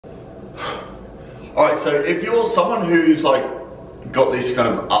All right, so if you're someone who's like got this kind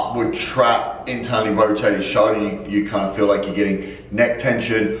of upward trap, internally rotated shoulder, you kind of feel like you're getting neck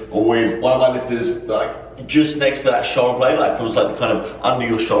tension, or with one of my lifters, like just next to that shoulder blade, like feels like the kind of under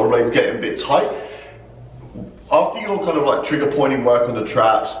your shoulder blade's getting a bit tight. After your kind of like trigger pointing work on the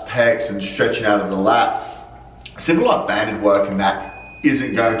traps, pecs, and stretching out of the lat, simple like banded work and that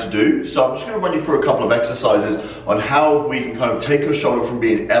isn't going to do. So I'm just going to run you through a couple of exercises on how we can kind of take your shoulder from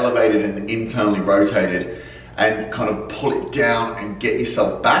being elevated and internally rotated and kind of pull it down and get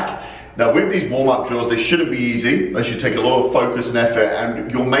yourself back. Now with these warm-up drills, they shouldn't be easy. They should take a lot of focus and effort, and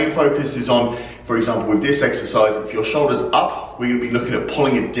your main focus is on, for example, with this exercise, if your shoulder's up, we're going to be looking at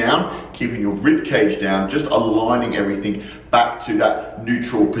pulling it down, keeping your rib cage down, just aligning everything back to that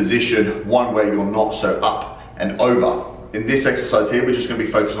neutral position, one where you're not so up and over. In this exercise here, we're just going to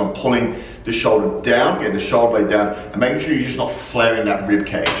be focused on pulling the shoulder down, getting the shoulder blade down, and making sure you're just not flaring that rib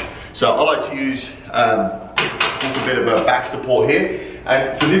cage. So I like to use just a bit of a back support here.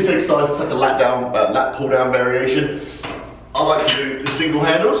 And for this exercise, it's like a lat pull down variation. I like to do the single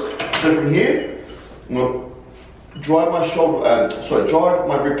handles. So from here, I'm going to drive my drive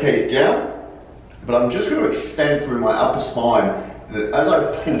my rib cage down, but I'm just going to extend through my upper spine. And as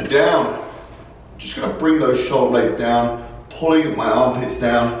I pull down, I'm just going to bring those shoulder blades down, pulling my armpits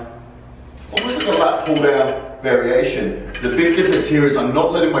down, almost like a lat pull down variation. The big difference here is I'm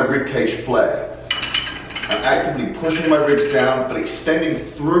not letting my rib cage flare. I'm actively pushing my ribs down, but extending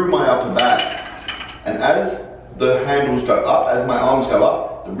through my upper back. And as the handles go up, as my arms go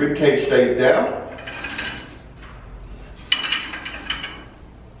up, the rib cage stays down.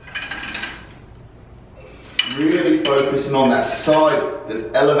 Really focusing on that side that's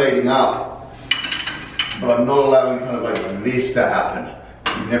elevating up, but I'm not allowing kind of like this to happen.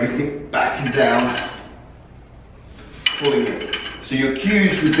 Keeping everything back and down, pulling it. So your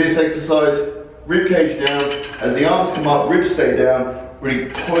cues with this exercise: rib cage down, as the arms come up, ribs stay down, really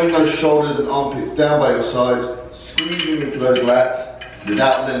pulling those shoulders and armpits down by your sides, squeezing into those lats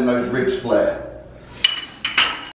without letting those ribs flare.